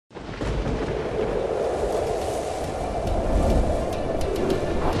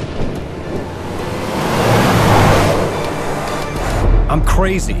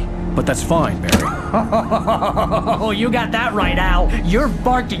crazy, but that's fine, Barry. Oh, you got that right, Al. You're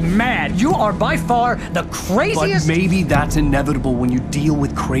barking mad. You are by far the craziest— But maybe that's inevitable when you deal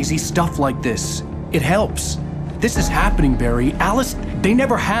with crazy stuff like this. It helps. This is happening, Barry. Alice, they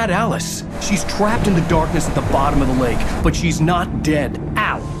never had Alice. She's trapped in the darkness at the bottom of the lake, but she's not dead.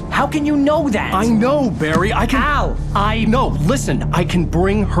 Al, how can you know that? I know, Barry. I can— Al, No, listen. I can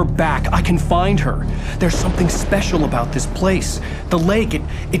bring her back. I can find her. There's something special about this place. The lake,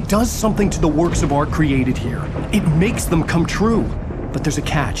 it does something to the works of art created here. It makes them come true. But there's a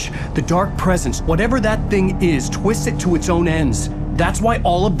catch. The dark presence, whatever that thing is, twists it to its own ends. That's why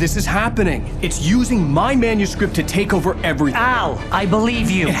all of this is happening. It's using my manuscript to take over everything. Al, I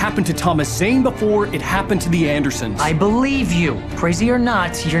believe you. It happened to Thomas Zane before, it happened to the Andersons. I believe you. Crazy or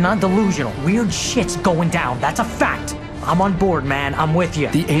not, you're not delusional. Weird shit's going down. That's a fact. I'm on board, man. I'm with you.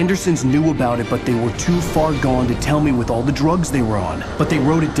 The Andersons knew about it, but they were too far gone to tell me with all the drugs they were on. But they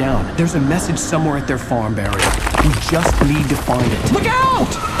wrote it down. There's a message somewhere at their farm, Barry. We just need to find it. Look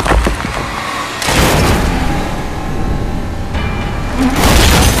out!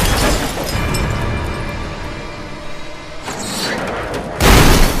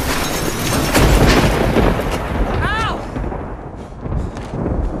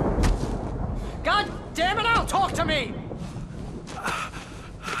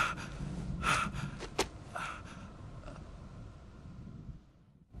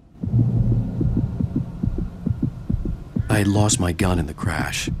 I had lost my gun in the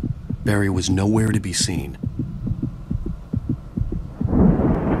crash. Barry was nowhere to be seen.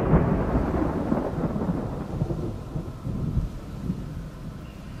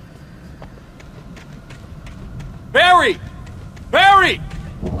 Barry! Barry!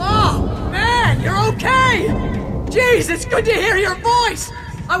 Oh, man, you're okay! Jeez, it's good to hear your voice!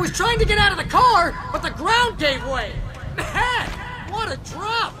 I was trying to get out of the car, but the ground gave way! Man, what a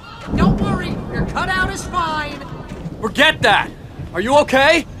drop! Don't worry, your cutout is fine. Forget that! Are you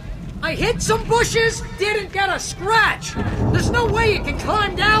okay? I hit some bushes, didn't get a scratch! There's no way you can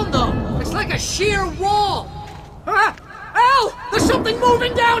climb down, though. It's like a sheer wall. Al! There's something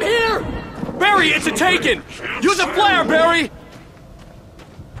moving down here! Barry, it's a Taken! Use a flare, Barry!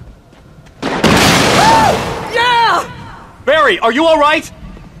 Yeah! Barry, are you alright?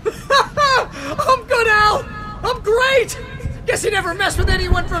 I'm good, Al! I'm great! Guess you never messed with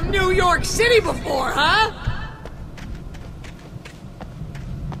anyone from New York City before, huh?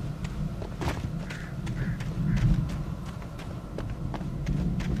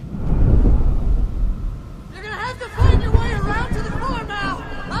 You're gonna have to find your way around to the farm now!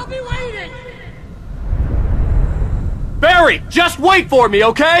 I'll be waiting! Barry, just wait for me,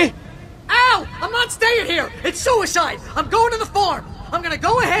 okay? Al! I'm not staying here! It's suicide! I'm going to the farm! I'm gonna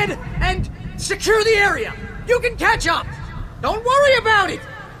go ahead and secure the area! You can catch up! Don't worry about it!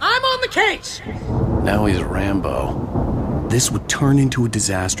 I'm on the case! Now he's Rambo. This would turn into a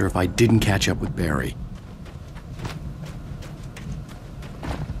disaster if I didn't catch up with Barry.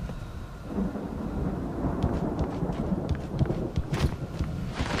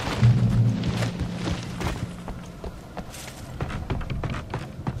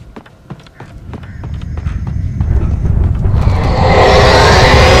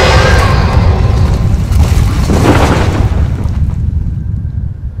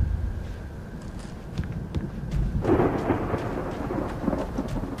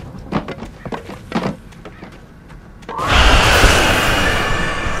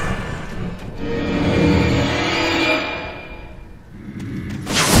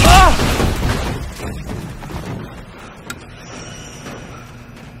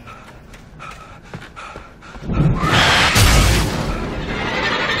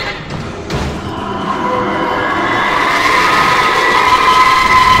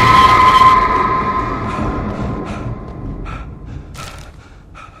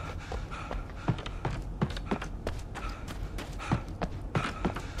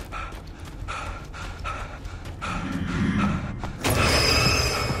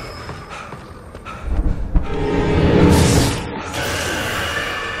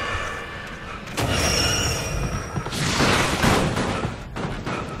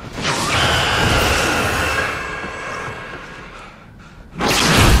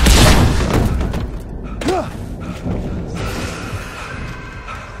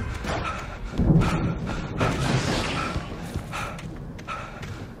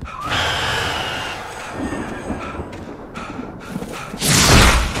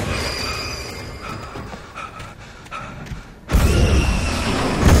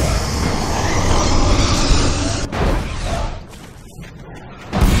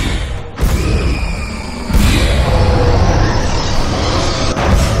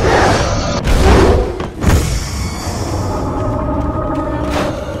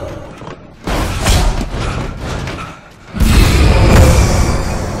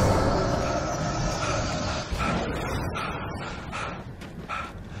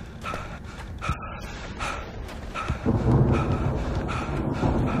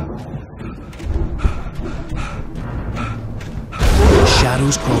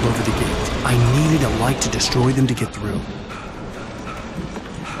 shadows crawled over the gate. I needed a light to destroy them to get through.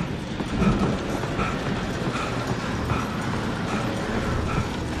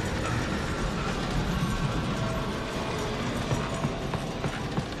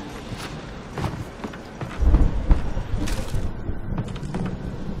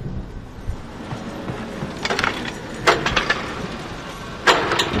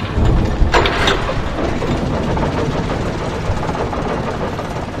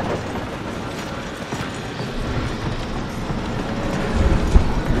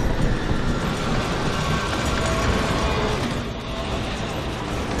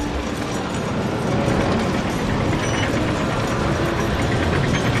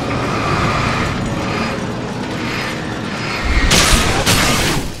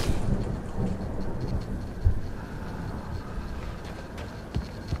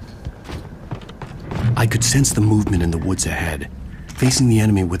 I could sense the movement in the woods ahead. Facing the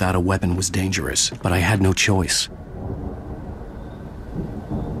enemy without a weapon was dangerous, but I had no choice.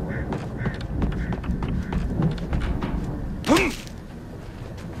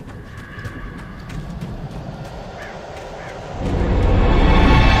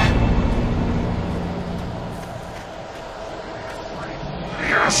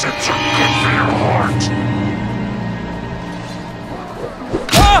 Yes, it's a good for your heart.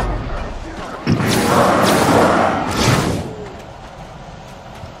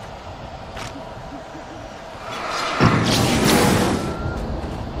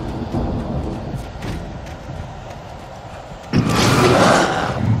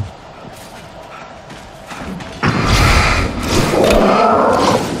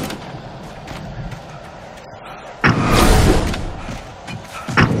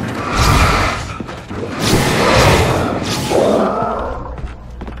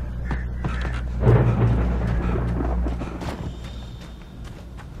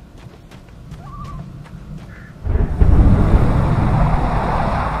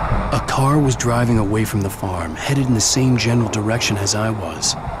 Was driving away from the farm, headed in the same general direction as I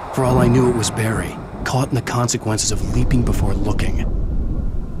was. For all I knew, it was Barry, caught in the consequences of leaping before looking.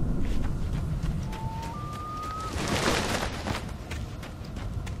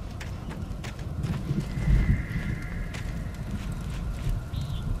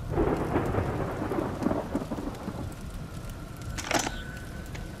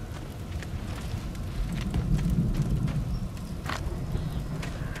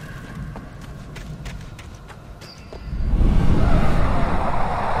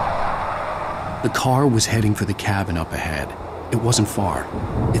 The car was heading for the cabin up ahead. It wasn't far.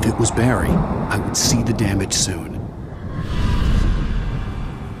 If it was Barry, I would see the damage soon.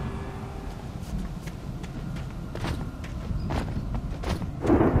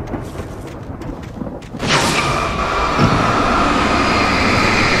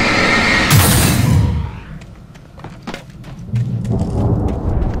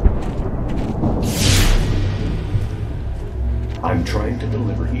 I'm trying to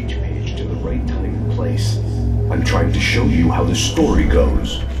deliver each page to the right time and place. I'm trying to show you how the story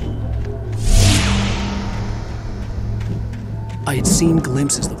goes. I had seen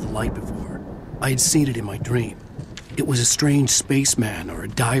glimpses of the light before. I had seen it in my dream. It was a strange spaceman or a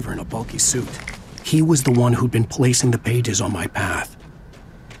diver in a bulky suit. He was the one who'd been placing the pages on my path.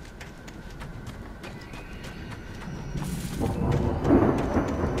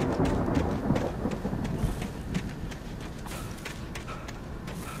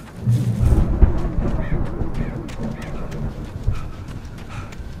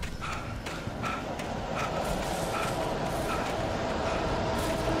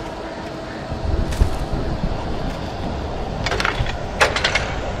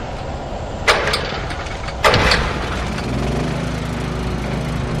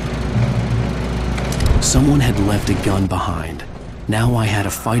 Someone had left a gun behind. Now I had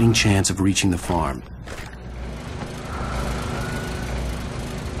a fighting chance of reaching the farm.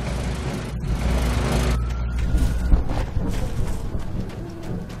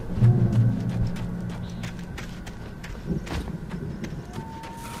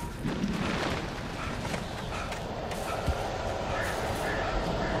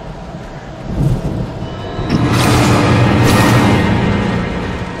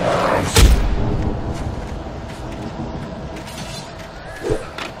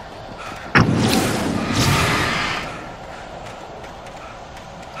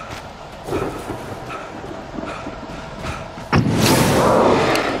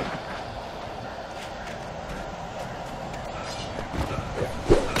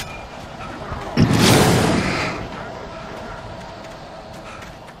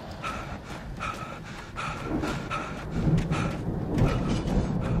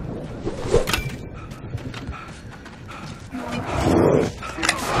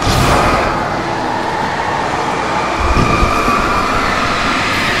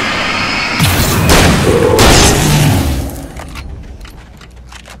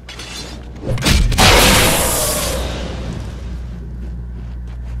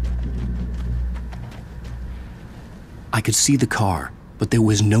 I could see the car, but there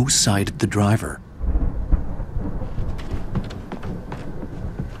was no sight of the driver.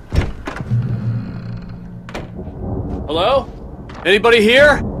 Hello? Anybody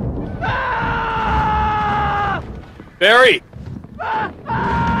here? Barry!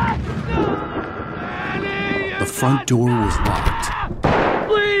 The front door was locked.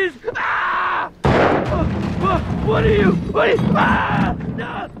 Please! What are you?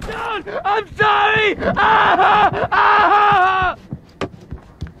 No! I'm sorry!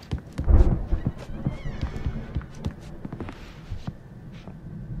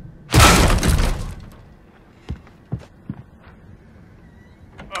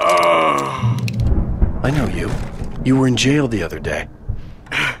 I know you. You were in jail the other day.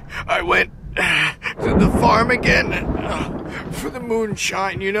 I went to the farm again for the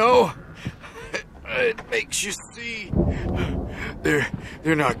moonshine, you know? It makes you see.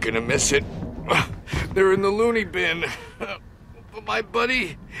 They're not gonna miss it. They're in the loony bin. But my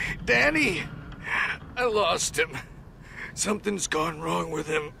buddy, Danny, I lost him. Something's gone wrong with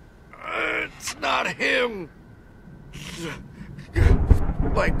him. It's not him.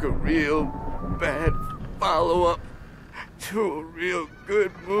 Like a real bad follow-up to a real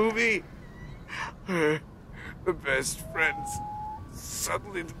good movie. The best friend's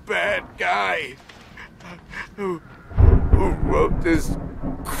suddenly the bad guy who wrote this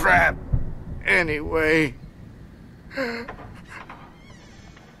crap anyway.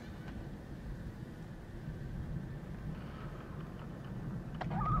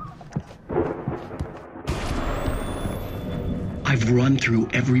 I've run through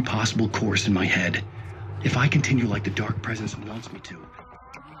every possible course in my head. If I continue like the Dark Presence wants me to,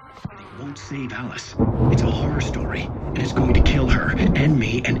 it won't save Alice. It's a horror story, and it's going to kill her, and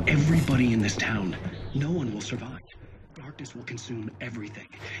me, and everybody in this town. No one will survive. Darkness will consume everything.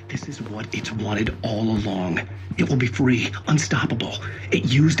 This is what it's wanted all along. It will be free, unstoppable. It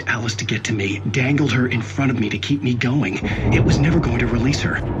used Alice to get to me, dangled her in front of me to keep me going. It was never going to release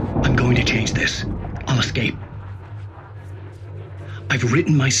her. I'm going to change this. I'll escape. I've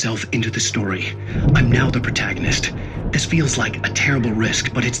written myself into the story. I'm now the protagonist. This feels like a terrible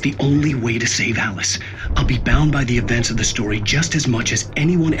risk, but it's the only way to save Alice. I'll be bound by the events of the story just as much as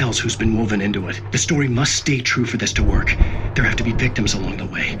anyone else who's been woven into it. The story must stay true for this to work. There have to be victims along the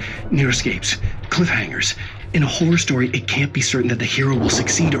way, near escapes, cliffhangers. In a horror story, it can't be certain that the hero will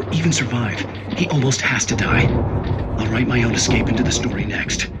succeed or even survive. He almost has to die. I'll write my own escape into the story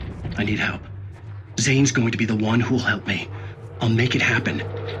next. I need help. Zane's going to be the one who'll help me. I'll make it happen.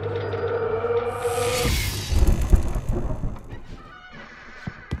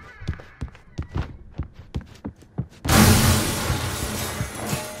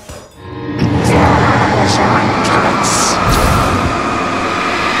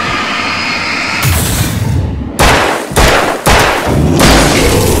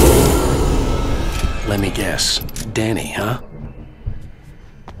 Let me guess. Danny, huh?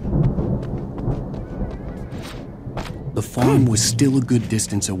 The farm was still a good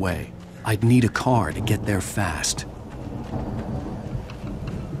distance away. I'd need a car to get there fast.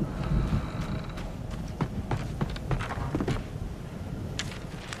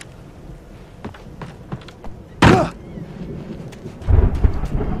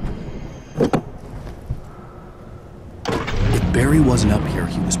 If Barry wasn't up here,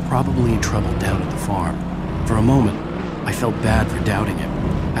 he was probably in trouble down at the farm. For a moment, I felt bad for doubting him.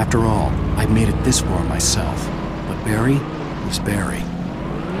 After all, I'd made it this far myself. But Barry was Barry.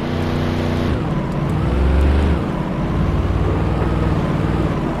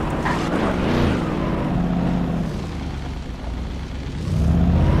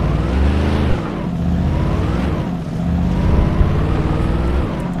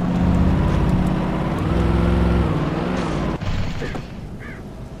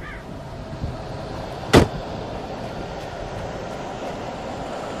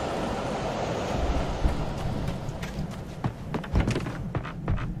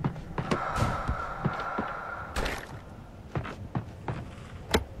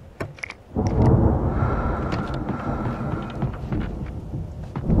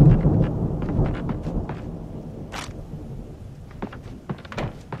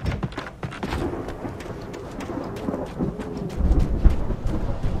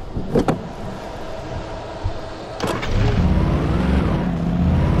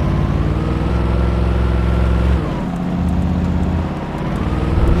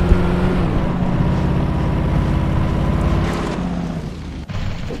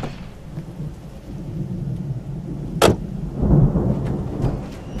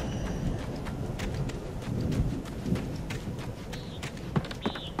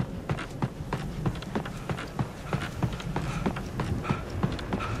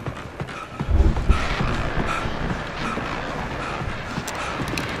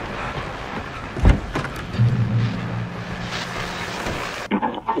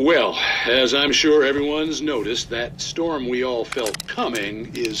 Well, as I'm sure everyone's noticed, that storm we all felt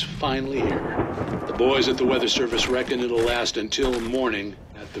coming is finally here. The boys at the Weather Service reckon it'll last until morning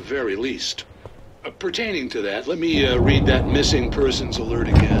at the very least. Pertaining to that, let me read that missing persons alert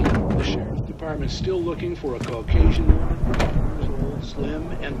again. The Sheriff's Department's still looking for a Caucasian woman, slim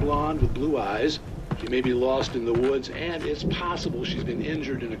and blonde with blue eyes. She may be lost in the woods, and it's possible she's been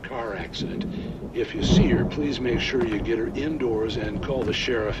injured in a car accident. If you see her, please make sure you get her indoors and call the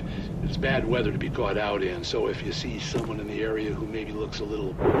sheriff. It's bad weather to be caught out in, so if you see someone in the area who maybe looks a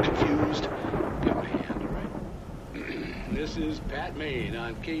little confused, give a hand, all right? This is Pat Main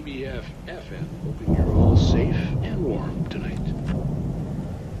on KBF FM, hoping you're all safe and warm tonight.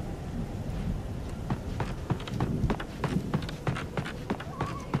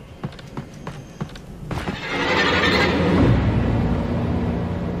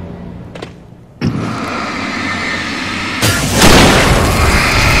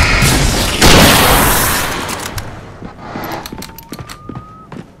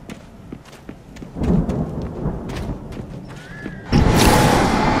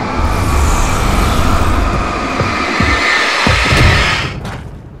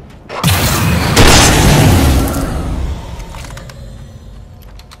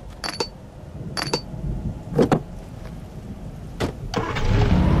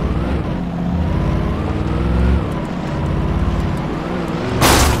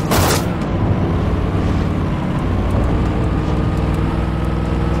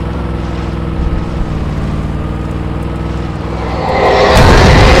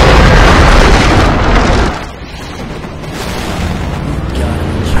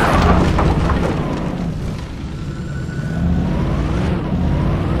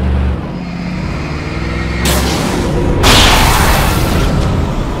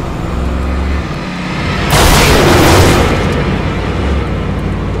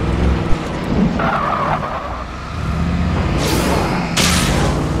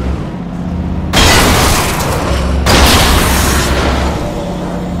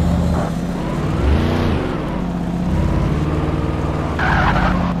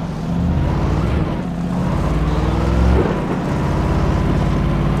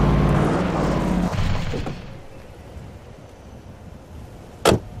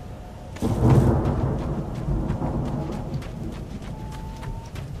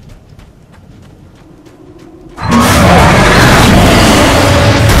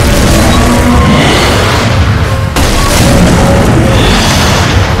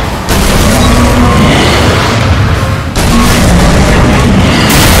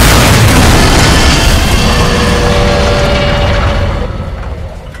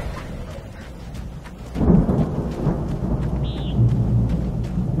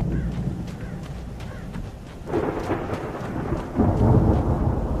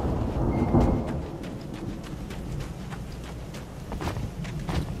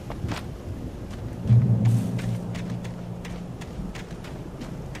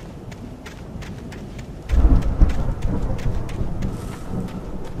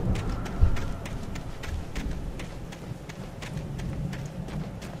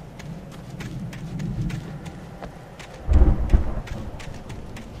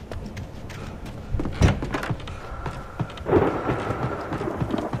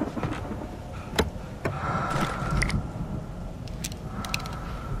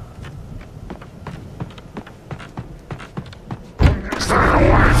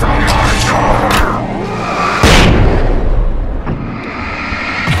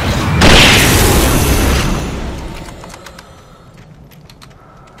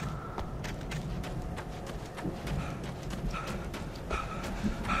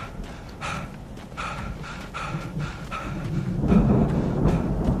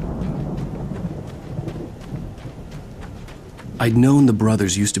 I'd known the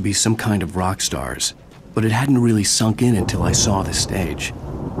brothers used to be some kind of rock stars, but it hadn't really sunk in until I saw the stage.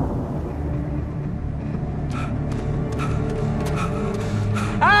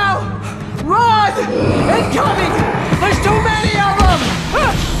 Ow! Run! Incoming! There's too many of them!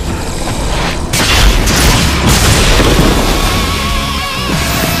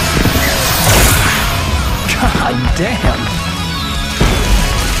 God damn!